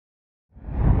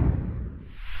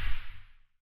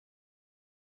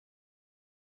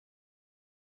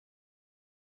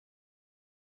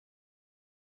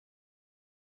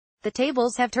The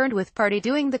tables have turned with party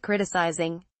doing the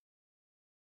criticizing.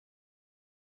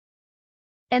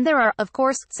 And there are, of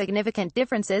course, significant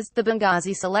differences. The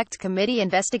Benghazi Select Committee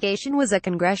investigation was a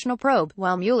congressional probe,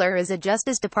 while Mueller is a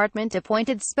Justice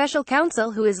Department-appointed special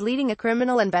counsel who is leading a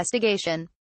criminal investigation.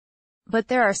 But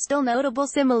there are still notable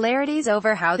similarities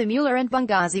over how the Mueller and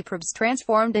Benghazi probes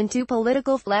transformed into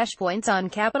political flashpoints on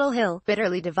Capitol Hill,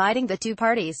 bitterly dividing the two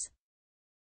parties.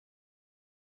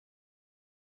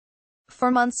 For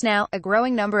months now, a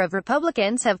growing number of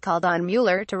Republicans have called on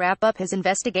Mueller to wrap up his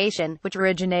investigation, which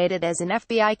originated as an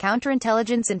FBI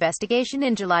counterintelligence investigation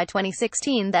in July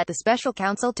 2016 that the special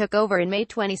counsel took over in May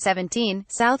 2017.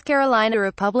 South Carolina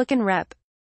Republican Rep.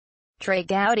 Trey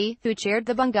Gowdy, who chaired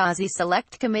the Benghazi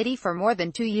Select Committee for more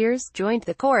than 2 years, joined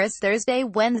the chorus Thursday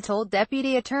when he told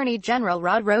Deputy Attorney General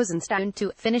Rod Rosenstein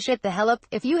to finish it the hell up.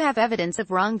 If you have evidence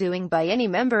of wrongdoing by any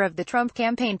member of the Trump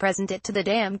campaign, present it to the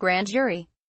damn grand jury.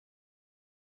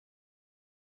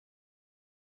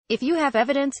 If you have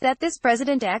evidence that this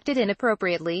president acted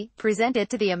inappropriately, present it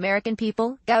to the American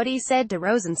people, Gowdy said to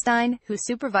Rosenstein, who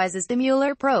supervises the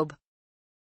Mueller probe.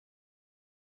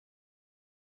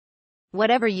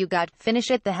 Whatever you got,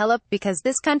 finish it the hell up, because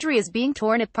this country is being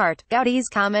torn apart. Gowdy's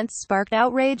comments sparked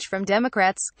outrage from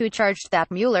Democrats, who charged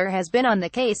that Mueller has been on the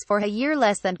case for a year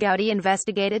less than Gowdy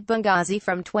investigated Benghazi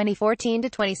from 2014 to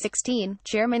 2016.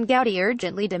 Chairman Gowdy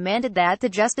urgently demanded that the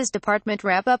Justice Department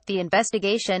wrap up the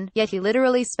investigation, yet he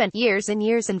literally spent years and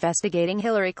years investigating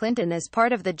Hillary Clinton as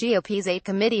part of the GOP's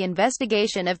 8-committee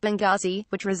investigation of Benghazi,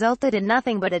 which resulted in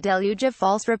nothing but a deluge of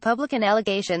false Republican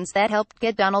allegations that helped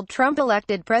get Donald Trump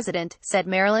elected president, said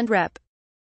Maryland Rep.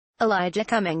 Elijah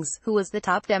Cummings, who was the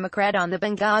top Democrat on the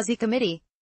Benghazi committee.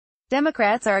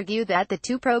 Democrats argue that the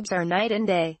two probes are night and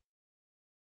day.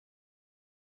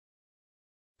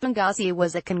 Benghazi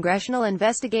was a congressional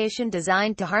investigation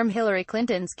designed to harm Hillary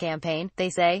Clinton's campaign,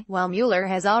 they say, while Mueller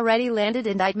has already landed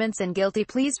indictments and guilty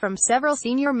pleas from several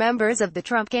senior members of the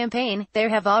Trump campaign. There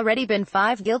have already been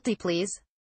 5 guilty pleas.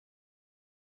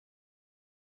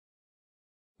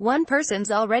 One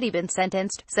person's already been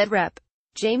sentenced, said Rep.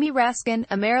 Jamie Raskin,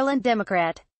 a Maryland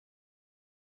Democrat.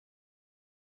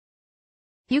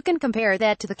 You can compare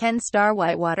that to the Ken Starr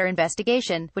Whitewater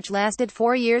investigation, which lasted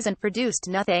 4 years and produced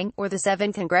nothing, or the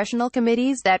 7 congressional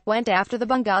committees that went after the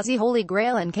Benghazi Holy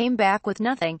Grail and came back with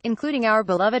nothing, including our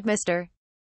beloved Mr.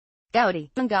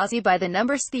 Gowdy. Benghazi by the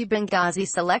numbers. The Benghazi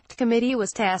Select Committee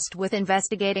was tasked with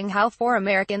investigating how 4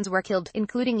 Americans were killed,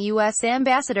 including U.S.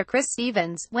 Ambassador Chris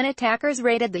Stevens, when attackers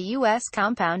raided the U.S.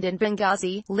 compound in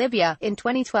Benghazi, Libya, in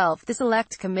 2012. The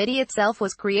Select Committee itself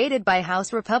was created by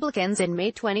House Republicans in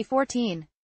May 2014.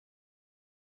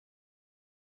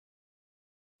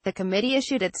 The committee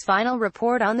issued its final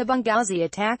report on the Benghazi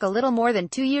attack a little more than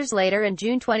 2 years later in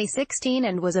June 2016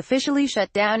 and was officially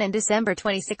shut down in December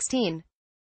 2016.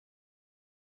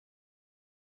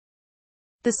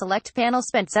 The Select Panel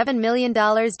spent $7 million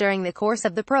during the course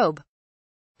of the probe.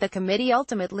 The committee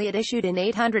ultimately issued an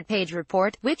 800-page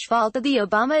report, which faulted the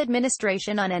Obama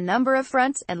administration on a number of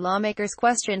fronts, and lawmakers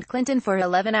questioned Clinton for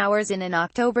 11 hours in an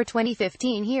October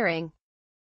 2015 hearing.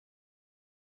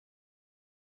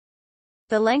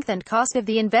 The length and cost of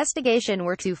the investigation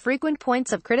were 2 frequent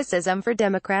points of criticism for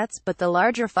Democrats, but the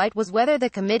larger fight was whether the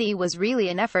committee was really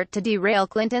an effort to derail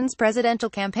Clinton's presidential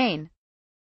campaign.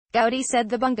 Gowdy said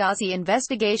the Benghazi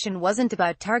investigation wasn't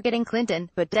about targeting Clinton,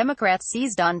 but Democrats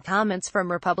seized on comments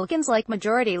from Republicans like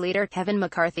Majority Leader Kevin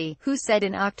McCarthy, who said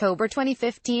in October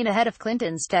 2015 ahead of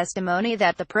Clinton's testimony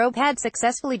that the probe had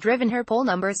successfully driven her poll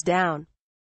numbers down.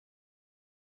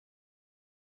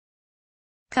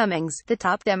 Cummings, the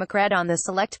top Democrat on the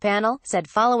Select Panel, said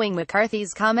following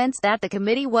McCarthy's comments that the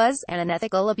committee was an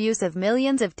unethical abuse of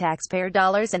millions of taxpayer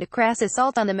dollars and a crass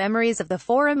assault on the memories of the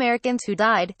 4 Americans who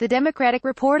died. The Democratic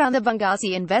report on the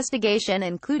Benghazi investigation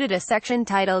included a section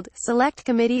titled, "Select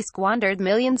Committee Squandered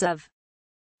Millions of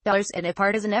Dollars in a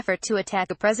Partisan Effort to Attack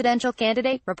a Presidential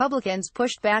Candidate." Republicans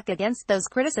pushed back against those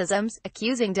criticisms,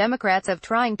 accusing Democrats of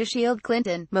trying to shield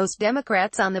Clinton. Most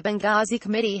Democrats on the Benghazi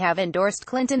committee have endorsed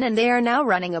Clinton and they are now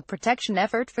running a protection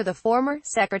effort for the former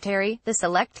secretary, the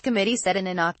Select Committee said in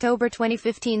an October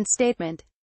 2015 statement.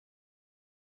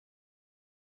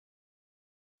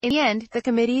 In the end, the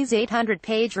committee's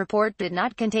 800-page report did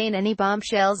not contain any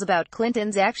bombshells about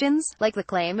Clinton's actions, like the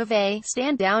claim of a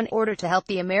stand-down order to help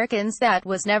the Americans that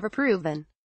was never proven.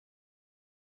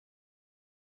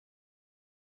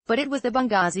 But it was the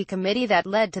Benghazi committee that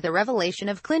led to the revelation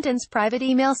of Clinton's private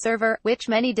email server, which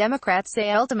many Democrats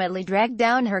say ultimately dragged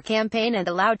down her campaign and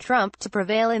allowed Trump to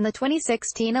prevail in the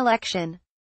 2016 election.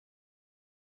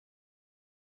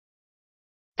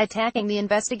 attacking the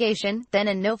investigation, then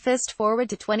and no fist forward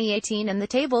to 2018, and the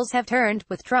tables have turned,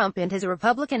 with Trump and his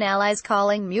Republican allies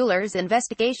calling Mueller's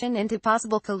investigation into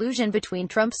possible collusion between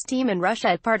Trump's team and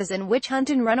Russia a partisan witch hunt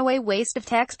and runaway waste of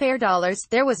taxpayer dollars.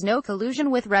 There was no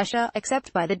collusion with Russia,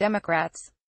 except by the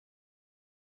Democrats.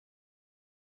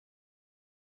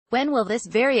 When will this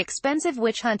very expensive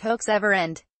witch hunt hoax ever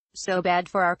end? So bad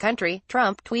for our country,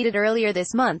 Trump tweeted earlier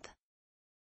this month.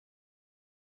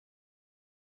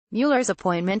 Mueller's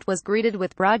appointment was greeted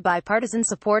with broad bipartisan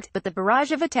support, but the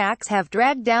barrage of attacks have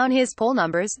dragged down his poll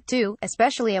numbers, too,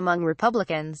 especially among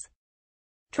Republicans.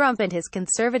 Trump and his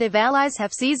conservative allies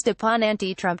have seized upon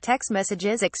anti-Trump text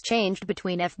messages exchanged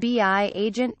between FBI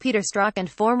agent Peter Strzok and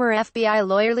former FBI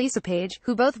lawyer Lisa Page,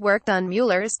 who both worked on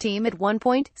Mueller's team at one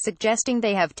point, suggesting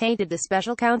they have tainted the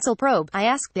special counsel probe. I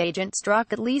asked Agent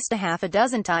Strzok at least a half a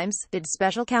dozen times, did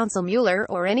special counsel Mueller,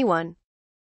 or anyone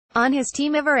on his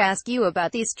team, ever ask you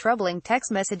about these troubling text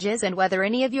messages, and whether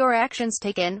any of your actions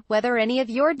taken, whether any of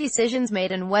your decisions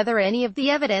made, and whether any of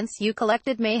the evidence you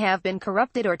collected may have been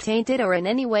corrupted or tainted or in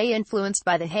any way influenced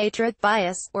by the hatred,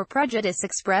 bias, or prejudice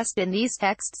expressed in these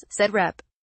texts, said Rep.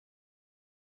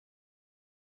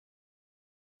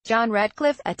 John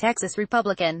Radcliffe, a Texas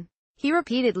Republican. He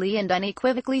repeatedly and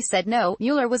unequivocally said no.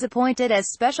 Mueller was appointed as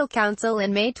special counsel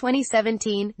in May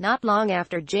 2017, not long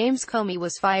after James Comey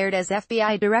was fired as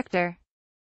FBI director.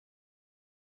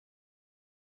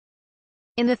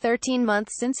 In the 13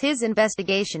 months since his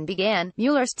investigation began,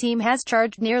 Mueller's team has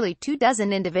charged nearly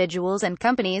 24 individuals and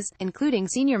companies, including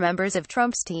senior members of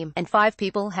Trump's team, and 5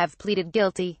 people have pleaded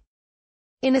guilty.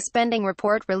 In a spending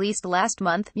report released last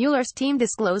month, Mueller's team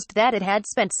disclosed that it had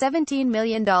spent $17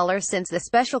 million since the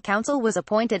special counsel was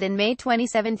appointed in May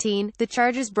 2017. The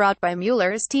charges brought by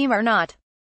Mueller's team are not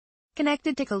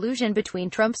connected to collusion between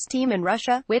Trump's team and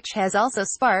Russia, which has also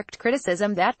sparked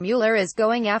criticism that Mueller is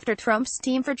going after Trump's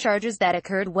team for charges that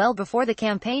occurred well before the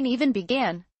campaign even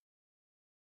began.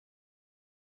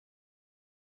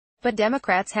 But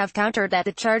Democrats have countered that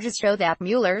the charges show that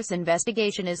Mueller's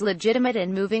investigation is legitimate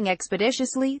and moving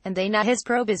expeditiously, and his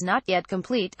probe is not yet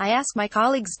complete. I ask my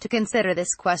colleagues to consider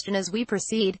this question as we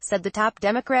proceed, said the top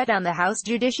Democrat on the House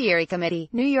Judiciary Committee,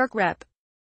 New York Rep.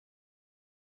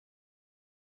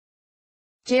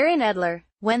 Jerry Nadler.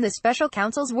 When the special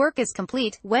counsel's work is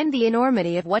complete, when the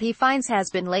enormity of what he finds has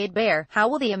been laid bare, how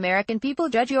will the American people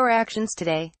judge your actions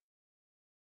today?